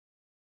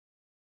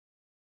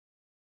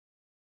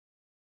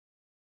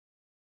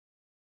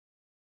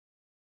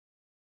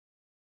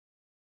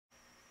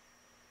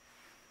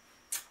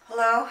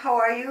Hello, how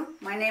are you?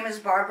 My name is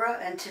Barbara,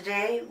 and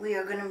today we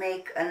are going to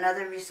make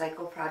another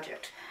recycle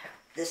project.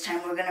 This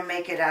time we're going to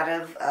make it out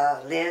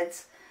of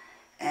lids,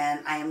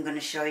 and I am going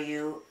to show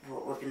you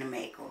what we're going to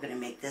make. We're going to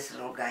make this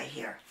little guy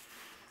here,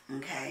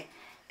 okay?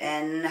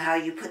 And how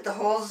you put the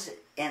holes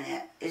in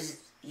it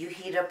is you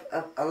heat up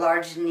a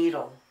large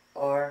needle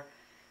or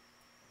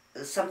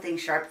something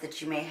sharp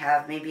that you may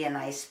have, maybe an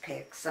ice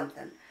pick,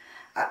 something.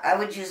 I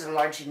would use a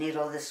large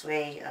needle. This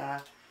way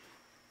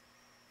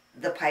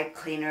the pipe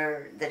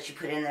cleaner that you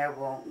put in there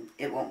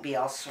won't be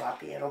all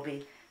sloppy. It'll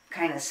be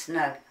kind of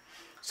snug.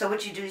 So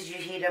what you do is you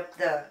heat up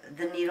the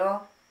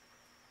needle.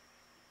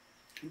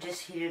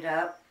 Just heat it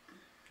up.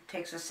 It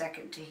takes a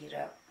second to heat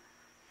up.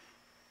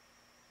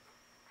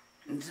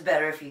 It's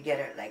better if you get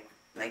it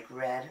like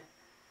red,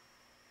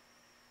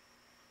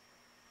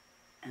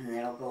 and then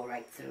it'll go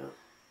right through.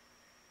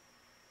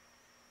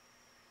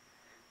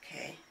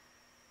 Okay.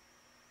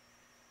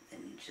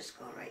 Then you just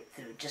go right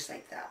through, just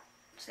like that.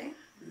 See?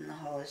 And the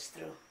hole is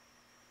through.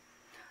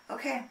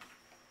 Okay,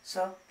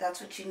 so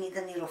that's what you need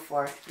the needle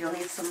for. You'll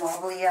need some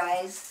wobbly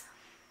eyes,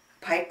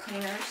 pipe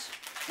cleaners,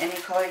 any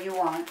color you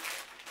want,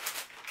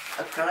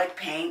 acrylic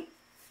paint,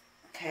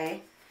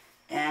 okay?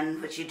 And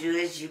what you do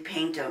is you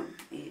paint them.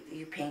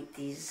 You paint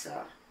these,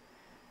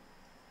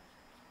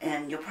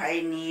 and you'll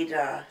probably need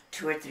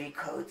 2 or 3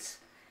 coats.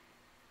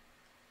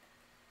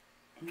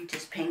 And you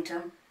just paint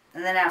them.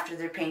 And then after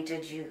they're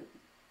painted, you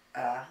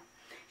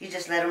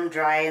just let them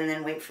dry and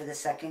then wait for the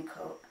second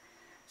coat.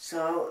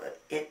 So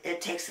it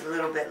takes a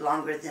little bit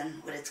longer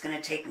than what it's going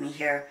to take me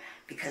here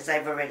because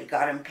I've already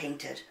got them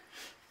painted.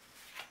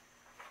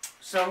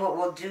 So what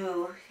we'll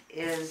do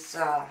is,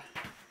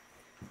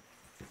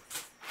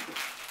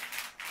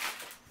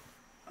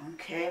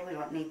 okay, we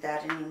don't need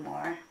that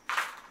anymore.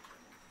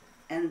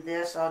 And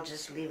this, I'll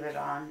just leave it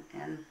on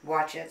and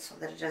watch it so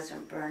that it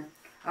doesn't burn.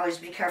 Always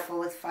be careful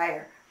with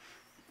fire.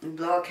 And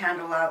blow a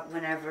candle out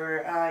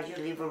whenever you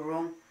leave a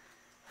room.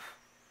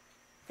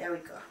 There we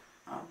go.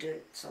 I'll do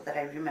it so that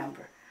I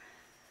remember.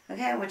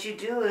 Okay, what you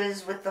do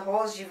is with the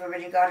holes, you've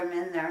already got them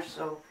in there,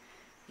 so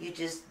you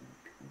just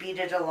beat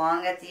it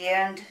along at the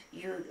end.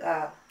 You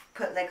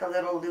put like a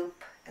little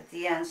loop at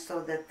the end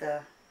so that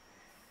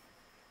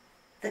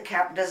the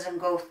cap doesn't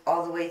go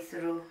all the way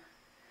through.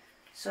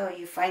 So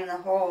you find the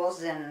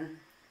holes and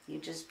you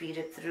just beat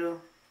it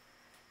through,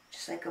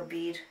 just like a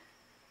bead.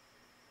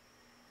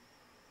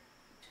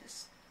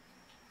 Just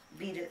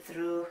beat it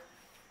through.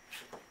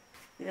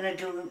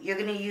 You're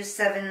gonna use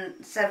seven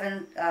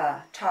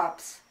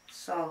tops,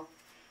 so,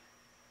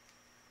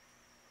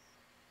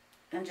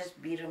 and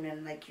just beat them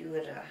in like you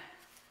would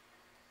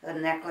a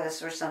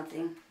necklace or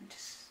something.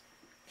 Just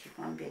keep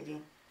on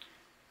beating.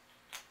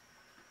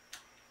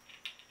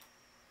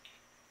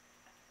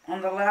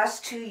 On the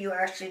last 2, you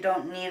actually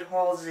don't need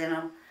holes in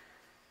them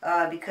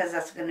because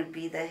that's going to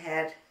be the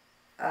head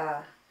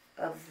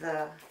of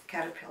the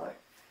caterpillar.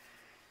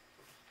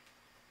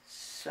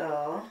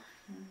 So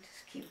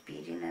just keep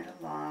beating it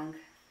along.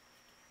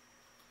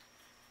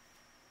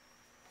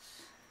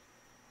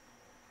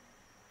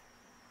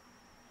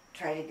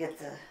 Try to get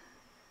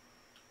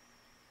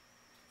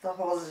the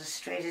holes as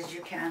straight as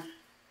you can.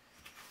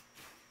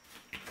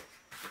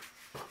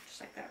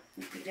 Just like that.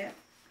 You beat it.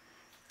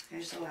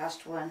 Here's the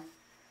last one.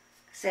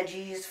 I said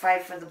you use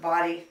 5 for the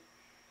body.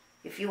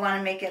 If you want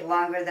to make it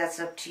longer, that's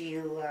up to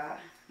you.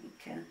 You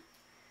can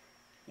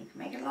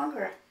make it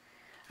longer.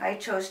 I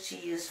chose to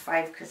use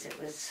 5 because it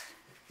was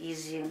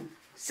easy, and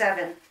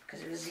 7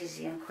 because it was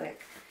easy and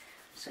quick.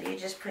 So you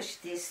just push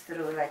these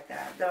through like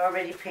that. They're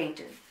already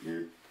painted.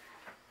 And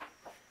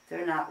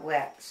they're not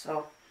wet.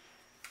 So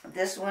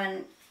this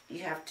one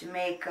you have to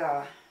make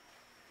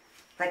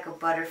like a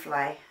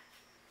butterfly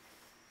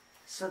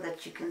so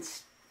that you can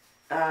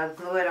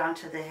glue it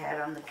onto the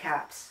head on the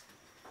caps.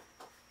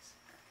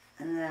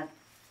 And then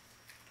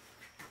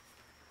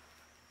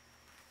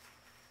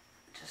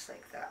just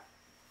like that.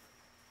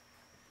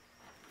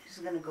 It's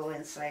going to go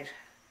inside.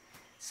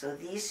 So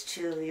these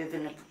 2 you're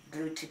going to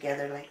glue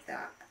together like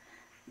that.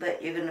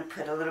 But you're going to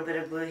put a little bit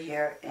of glue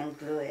here and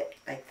glue it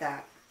like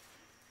that.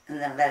 And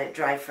then let it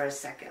dry for a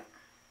second.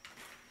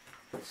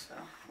 So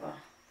we'll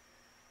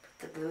put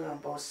the glue on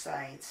both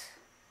sides.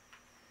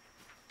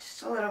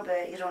 Just a little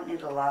bit. You don't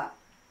need a lot.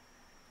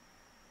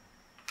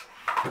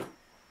 Be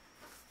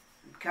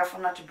careful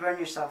not to burn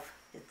yourself.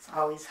 It's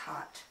always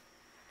hot.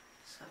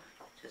 So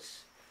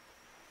just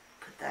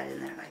put that in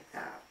there like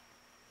that.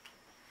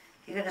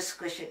 You're going to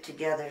squish it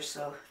together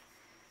so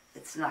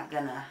it's not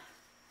going to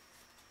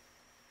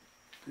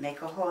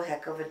make a whole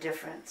heck of a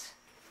difference.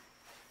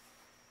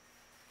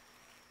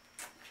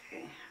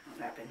 Okay,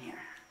 what happened here?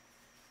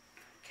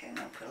 Okay, I'm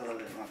going to put a little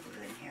bit more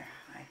glue in here.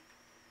 I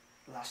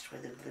lost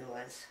where the glue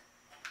was.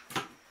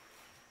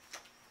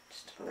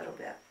 Just a little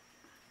bit.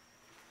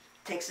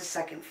 Takes a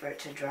second for it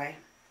to dry.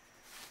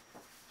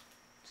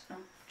 So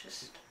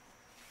just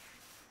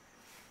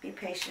be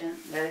patient,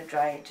 let it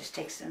dry. It just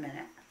takes a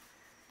minute.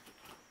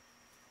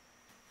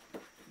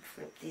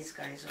 Flip these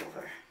guys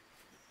over.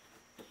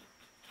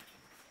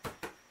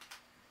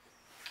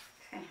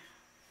 Okay,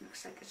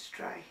 looks like it's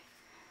dry.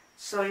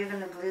 So you're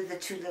going to glue the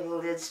two little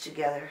lids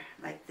together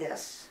like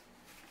this.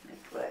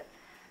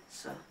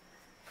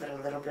 Put a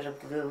little bit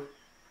of glue.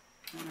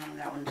 Oh no,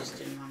 that one just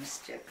didn't want to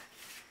stick.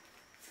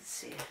 Let's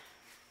see.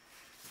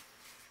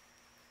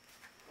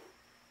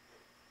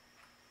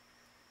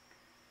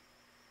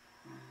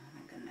 Oh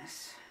my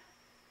goodness.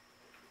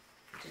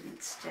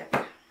 Didn't stick.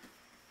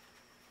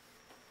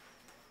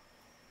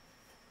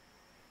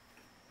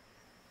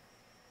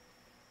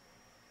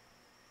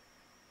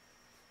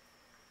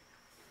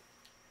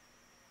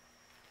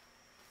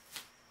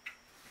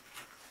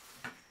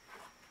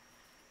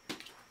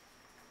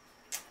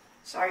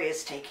 Sorry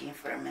it's taking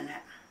for a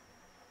minute.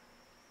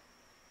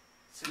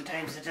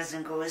 Sometimes it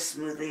doesn't go as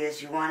smoothly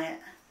as you want it.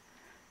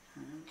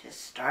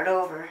 Just start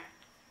over.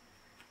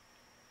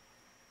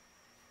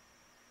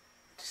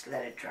 Just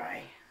let it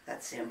dry.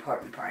 That's the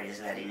important part,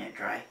 is letting it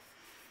dry.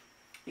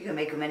 You can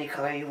make them any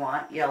color you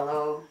want.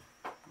 Yellow,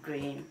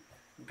 green,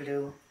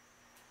 blue.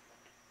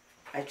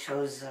 I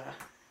chose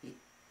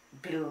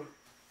blue.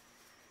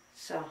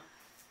 So,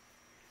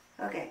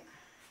 okay.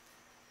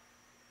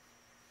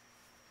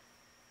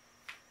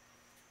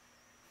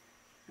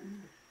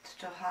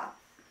 Still hot.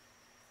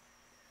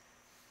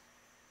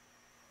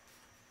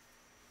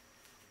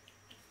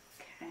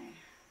 Okay.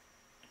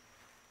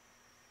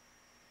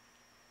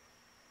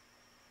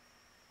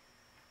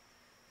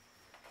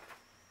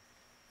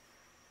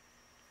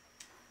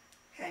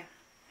 Okay.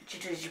 What you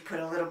do is you put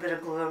a little bit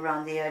of glue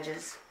around the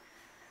edges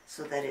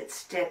so that it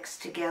sticks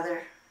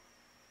together.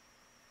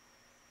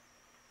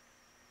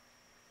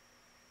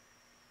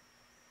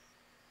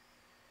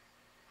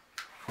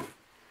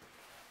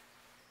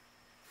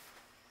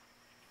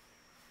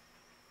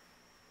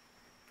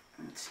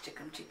 Stick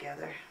them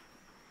together.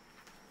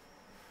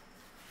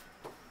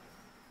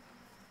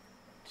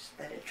 Just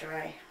let it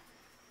dry.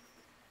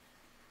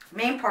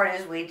 Main part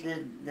is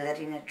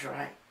letting it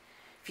dry.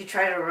 If you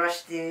try to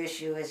rush the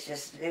issue,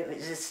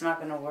 it's not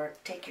going to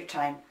work. Take your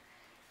time.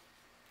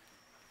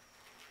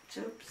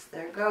 Oops,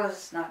 there it goes.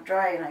 It's not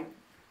dry, and I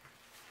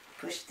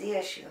pushed the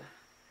issue.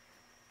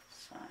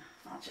 So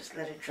I'll just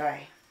let it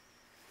dry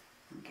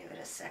and give it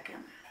a second.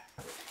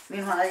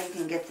 Meanwhile, you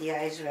can get the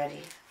eyes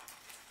ready.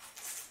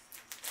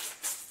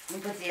 You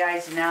can put the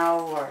eyes now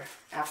or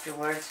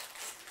afterwards.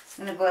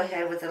 I'm going to go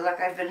ahead with the luck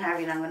I've been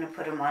having. I'm going to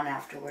put them on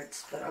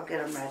afterwards, but I'll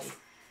get them ready.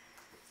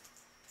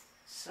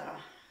 So,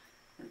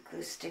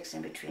 glue sticks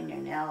in between your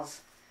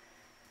nails.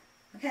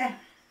 Okay,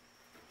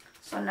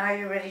 so now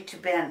you're ready to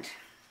bend.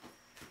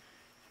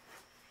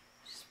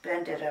 Just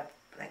bend it up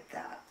like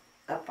that,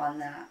 up on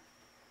that,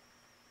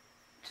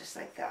 just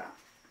like that.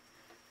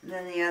 And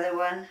then the other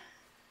one,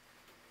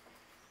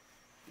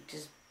 you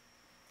just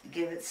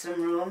give it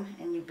some room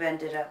and you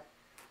bend it up,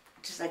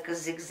 just like a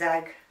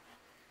zigzag.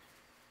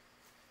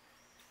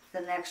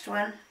 The next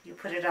one, you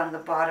put it on the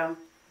bottom.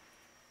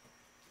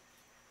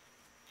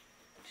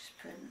 Just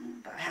put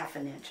about ½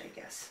 an inch, I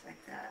guess,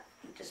 like that.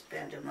 You just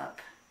bend them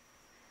up.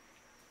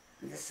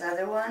 And this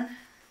other one,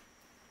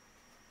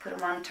 put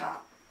them on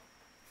top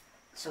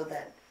so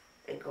that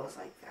it goes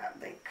like that,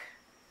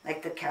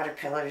 like the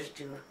caterpillars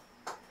do.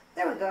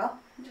 There we go,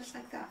 just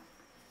like that.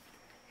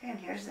 Okay, and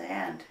here's the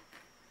end.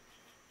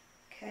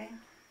 Okay,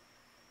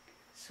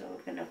 so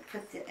we're going to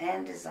put the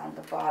end is on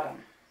the bottom.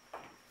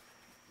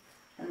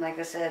 And like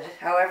I said,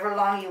 however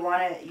long you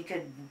want it, you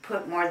could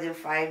put more than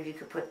 5, you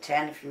could put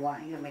 10 if you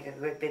want. You can make a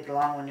great big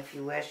long one if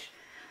you wish.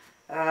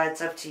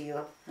 It's up to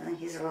you. And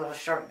he's a little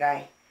short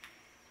guy,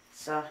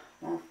 so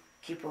we'll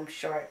keep him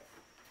short.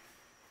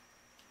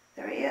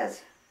 There he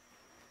is.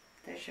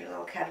 There's your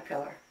little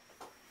caterpillar.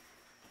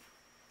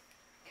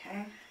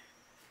 Okay.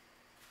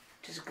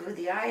 Just glue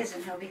the eyes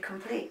and he'll be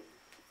complete.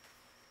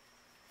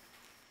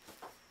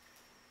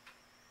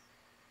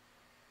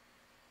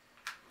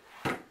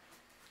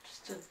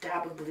 Just a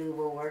dab of glue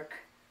will work.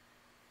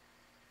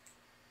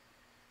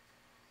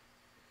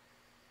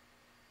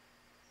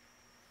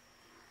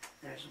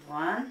 There's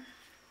one.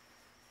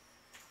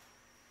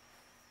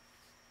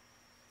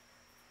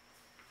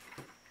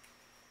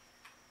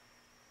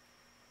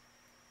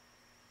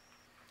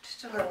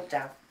 Just a little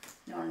dab.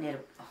 You don't need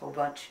a whole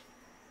bunch.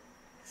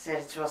 I said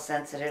it's real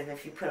sensitive.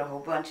 If you put a whole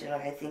bunch,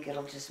 I think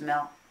it'll just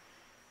melt.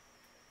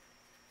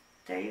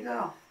 There you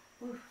go.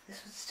 Ooh,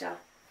 this one's still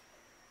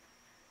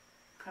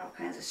got all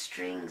kinds of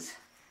strings.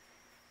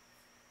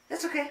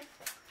 That's okay.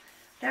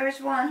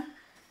 There's one,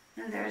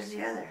 and there's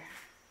the other.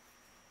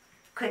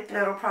 Quick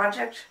little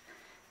project.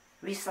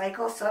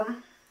 Recycle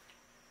some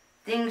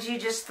things you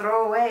just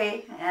throw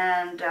away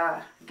and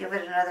give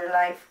it another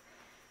life.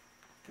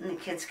 And the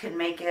kids can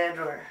make it,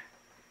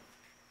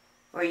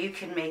 or you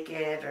can make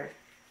it, or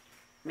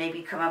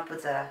maybe come up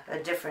with a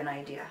different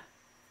idea.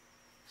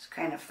 It's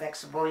kind of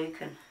flexible. You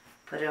can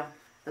put them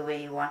the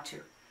way you want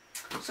to.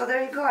 So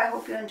there you go. I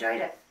hope you enjoyed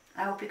it.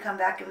 I hope you come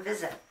back and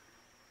visit.